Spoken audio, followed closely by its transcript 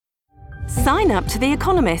Sign up to The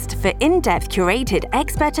Economist for in-depth curated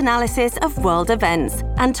expert analysis of world events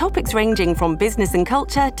and topics ranging from business and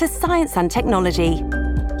culture to science and technology.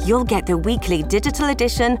 You'll get the weekly digital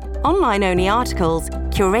edition, online-only articles,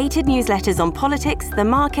 curated newsletters on politics, the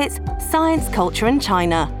markets, science, culture and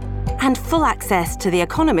China, and full access to The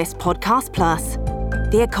Economist Podcast Plus.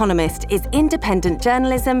 The Economist is independent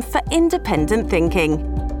journalism for independent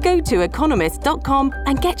thinking. Go to economist.com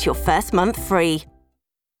and get your first month free.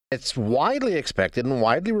 It's widely expected and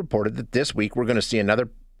widely reported that this week we're going to see another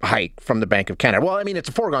hike from the Bank of Canada. Well, I mean, it's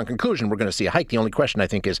a foregone conclusion we're going to see a hike. The only question, I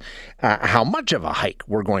think, is how much of a hike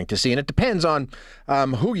we're going to see. And it depends on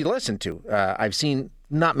who you listen to. I've seen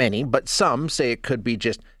not many, but some say it could be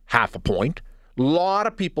just half a point. A lot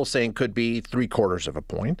of people saying could be 3/4 of a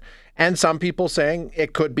point. And some people saying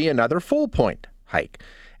it could be another full point hike.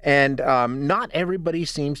 And not everybody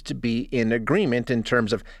seems to be in agreement in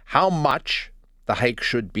terms of how much the hike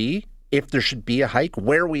should be, if there should be a hike,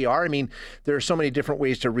 where we are. I mean, there are so many different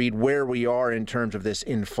ways to read where we are in terms of this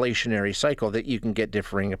inflationary cycle that you can get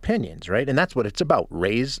differing opinions, right? And that's what it's about.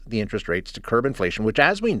 Raise the interest rates to curb inflation, which,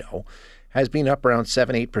 as we know, has been up around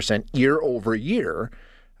 7-8% year over year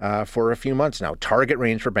for a few months now. Target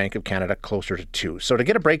range for Bank of Canada closer to 2. So to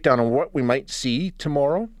get a breakdown on what we might see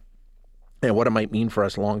tomorrow and what it might mean for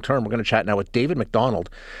us long term, we're going to chat now with David McDonald,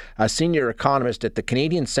 a senior economist at the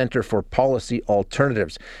Canadian Centre for Policy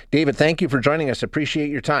Alternatives. David, thank you for joining us. Appreciate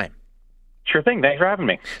your time. Sure thing. Thanks for having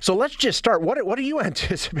me. So let's just start. What are you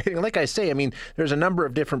anticipating? Like I say, I mean, there's a number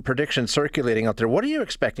of different predictions circulating out there. What are you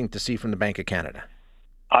expecting to see from the Bank of Canada?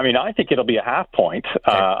 I mean, I think it'll be a half point.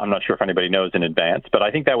 Okay. I'm not sure if anybody knows in advance, but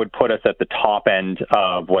I think that would put us at the top end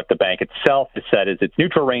of what the bank itself has said is its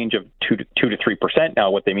neutral range of 2 to 3%. Now,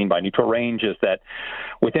 what they mean by neutral range is that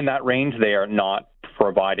within that range, they are not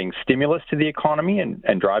providing stimulus to the economy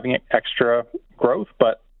and driving extra growth.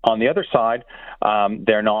 But on the other side,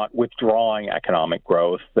 they're not withdrawing economic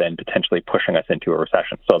growth and potentially pushing us into a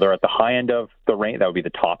recession. So they're at the high end of the range. That would be the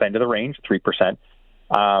top end of the range, 3%.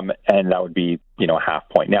 And that would be, a half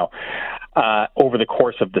point. Now, over the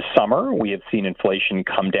course of the summer, we have seen inflation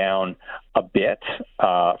come down a bit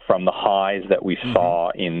from the highs that we saw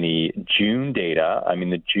in the June data. I mean,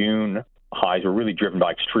 the June highs were really driven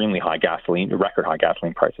by extremely high record high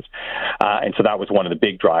gasoline prices. And so that was one of the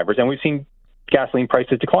big drivers. And we've seen gasoline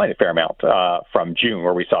prices decline a fair amount from June,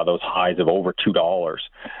 where we saw those highs of over $2,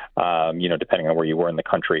 depending on where you were in the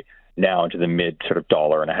country, now into the mid sort of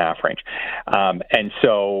 $1.50 range. And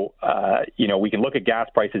so, we can look at gas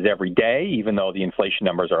prices every day, even though the inflation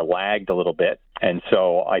numbers are lagged a little bit. And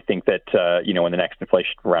so I think that, when the next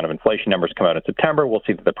round of inflation numbers come out in September, we'll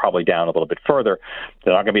see that they're probably down a little bit further.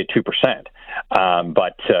 They're not going to be at 2%.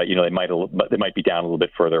 But they might be down a little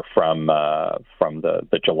bit further from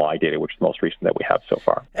the July data, which is the most recent that we have so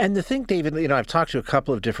far. And the thing, David, I've talked to a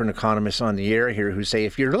couple of different economists on the air here who say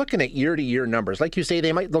if you're looking at year-to-year numbers, like you say,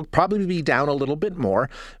 they'll probably be down a little bit more,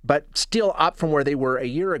 but still up from where they were a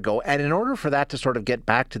year ago. And in order for that to sort of get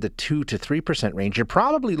back to the 2 to 3% range, you're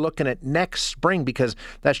probably looking at next spring, because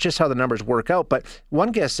that's just how the numbers work out. But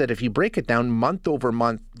one guest said if you break it down month over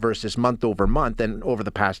month versus month over month, and over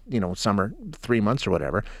the past, summer, 3 months or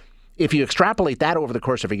whatever, if you extrapolate that over the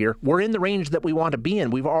course of a year, we're in the range that we want to be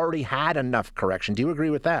in. We've already had enough correction. Do you agree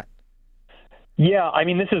with that? Yeah, I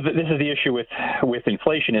mean, this is the issue with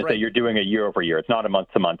inflation is that you're doing a year over year. It's not a month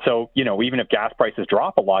to month. So, even if gas prices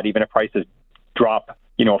drop a lot, even if prices drop,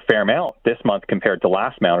 a fair amount this month compared to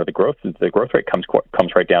last month, or the growth rate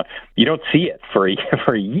comes right down, you don't see it for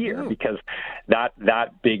a year, because that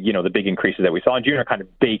big, the big increases that we saw in June are kind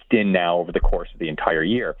of baked in now over the course of the entire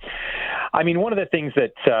year. I mean, one of the things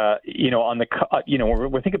that,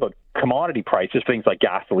 when we think about commodity prices, things like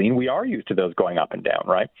gasoline, we are used to those going up and down,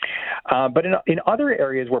 right? But in other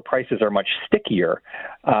areas where prices are much stickier,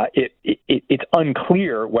 it's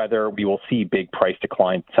unclear whether we will see big price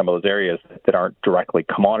declines in some of those areas that aren't directly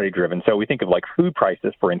commodity driven. So we think of like food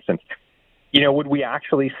prices, for instance. Would we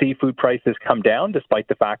actually see food prices come down despite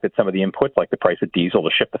the fact that some of the inputs, like the price of diesel to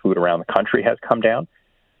ship the food around the country, has come down?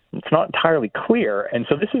 It's not entirely clear. And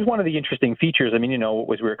so this is one of the interesting features. I mean,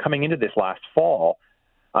 as we were coming into this last fall,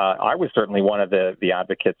 I was certainly one of the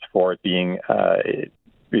advocates for it being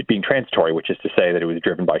transitory, which is to say that it was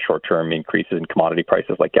driven by short-term increases in commodity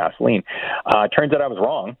prices like gasoline. Turns out I was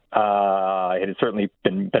wrong. It has certainly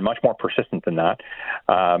been much more persistent than that.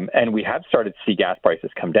 And we have started to see gas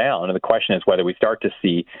prices come down. And the question is whether we start to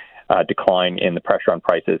see decline in the pressure on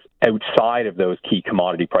prices outside of those key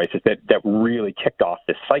commodity prices that really kicked off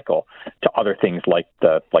this cycle to other things like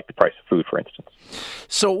the price of food, for instance.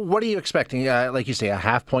 So what are you expecting? Like you say, a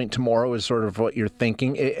half point tomorrow is sort of what you're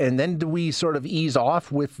thinking. And then do we sort of ease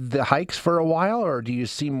off with the hikes for a while, or do you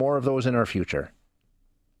see more of those in our future?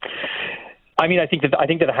 I mean, I think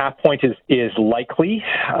that a half point is likely.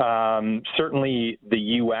 Certainly, the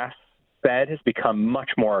U.S. Fed has become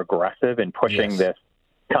much more aggressive in pushing this.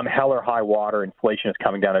 Come hell or high water, inflation is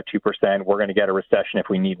coming down to 2%. We're going to get a recession if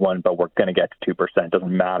we need one, but we're going to get to 2%.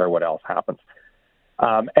 Doesn't matter what else happens.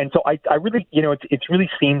 And so I really, it really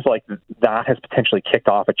seems like that has potentially kicked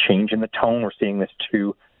off a change in the tone. We're seeing this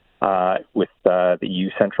too with the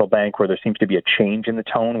EU Central Bank, where there seems to be a change in the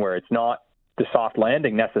tone, where it's not the soft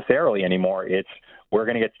landing necessarily anymore. It's we're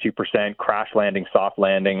going to get to 2%, crash landing, soft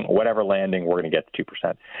landing, whatever landing, we're going to get to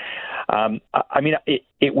 2%. I mean,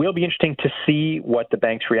 it will be interesting to see what the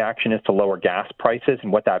bank's reaction is to lower gas prices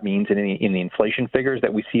and what that means in the inflation figures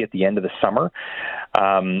that we see at the end of the summer.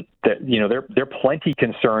 They're plenty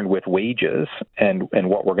concerned with wages and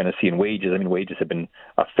what we're going to see in wages. I mean, wages have been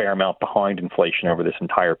a fair amount behind inflation over this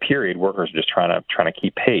entire period. Workers are just trying to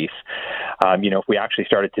keep pace. If we actually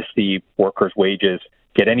started to see workers' wages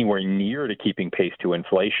get anywhere near to keeping pace to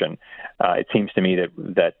inflation, it seems to me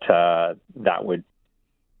that would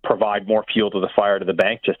provide more fuel to the fire to the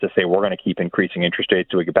bank just to say we're going to keep increasing interest rates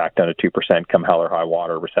till we get back down to 2%, come hell or high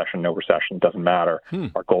water, recession, no recession, doesn't matter.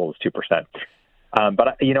 Our goal is 2%. But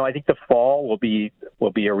I think the fall will be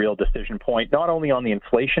a real decision point, not only on the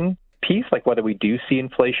inflation piece, like whether we do see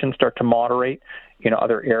inflation start to moderate in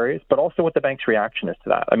other areas, but also what the bank's reaction is to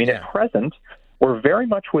that. I mean, at present, we're very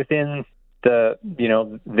much within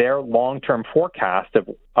their long-term forecast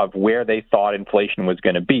of where they thought inflation was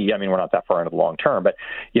going to be. I mean, we're not that far into the long term, but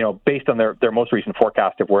based on their most recent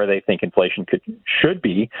forecast of where they think inflation should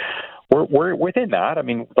be, we're within that. I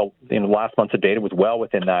mean, the last month's of data was well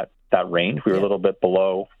within that range. We were a little bit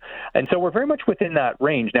below, and so we're very much within that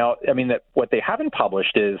range. Now, I mean, that what they haven't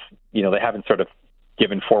published is they haven't sort of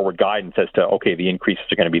given forward guidance as to the increases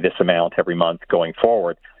are going to be this amount every month going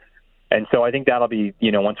forward. And so I think that'll be,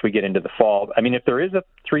 once we get into the fall. I mean, if there is a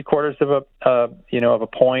 3/4 of a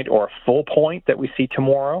point or a full point that we see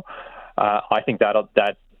tomorrow, I think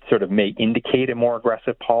that sort of may indicate a more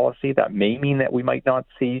aggressive policy. That may mean that we might not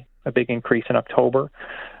see a big increase in October.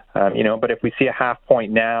 But if we see a half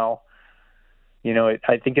point now,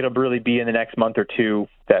 I think it'll really be in the next month or two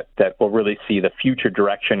that we'll really see the future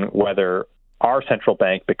direction, whether our central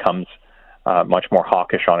bank becomes much more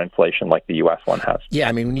hawkish on inflation like the U.S. one has. Yeah,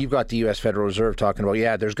 I mean, when you've got the U.S. Federal Reserve talking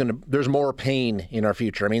about, there's more pain in our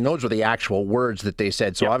future. I mean, those were the actual words that they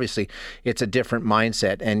said. So obviously, it's a different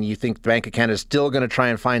mindset. And you think the Bank of Canada is still going to try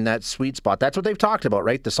and find that sweet spot. That's what they've talked about,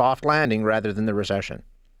 right? The soft landing rather than the recession.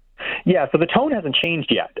 Yeah, so the tone hasn't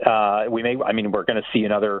changed yet. We're going to see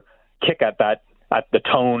another kick at that, at the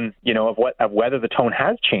tone, of whether the tone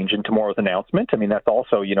has changed in tomorrow's announcement. I mean, that's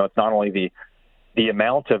also, it's not only the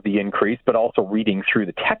amount of the increase, but also reading through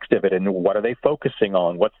the text of it and what are they focusing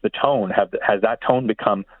on? What's the tone? Has that tone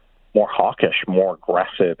become more hawkish, more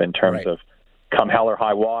aggressive in terms of come hell or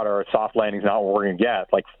high water, soft landing is not what we're going to get.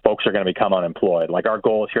 Like, folks are going to become unemployed. Like, our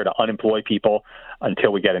goal is here to unemploy people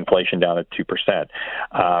until we get inflation down at 2%.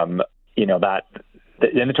 And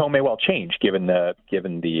the tone may well change given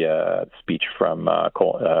the speech from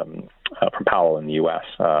Powell in the U.S.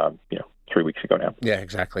 3 weeks ago now. Yeah,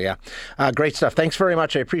 exactly. Yeah. Great stuff. Thanks very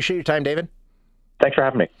much. I appreciate your time, David. Thanks for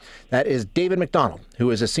having me. That is David McDonald,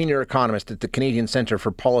 who is a senior economist at the Canadian Centre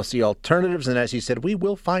for Policy Alternatives. And as he said, we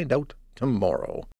will find out tomorrow.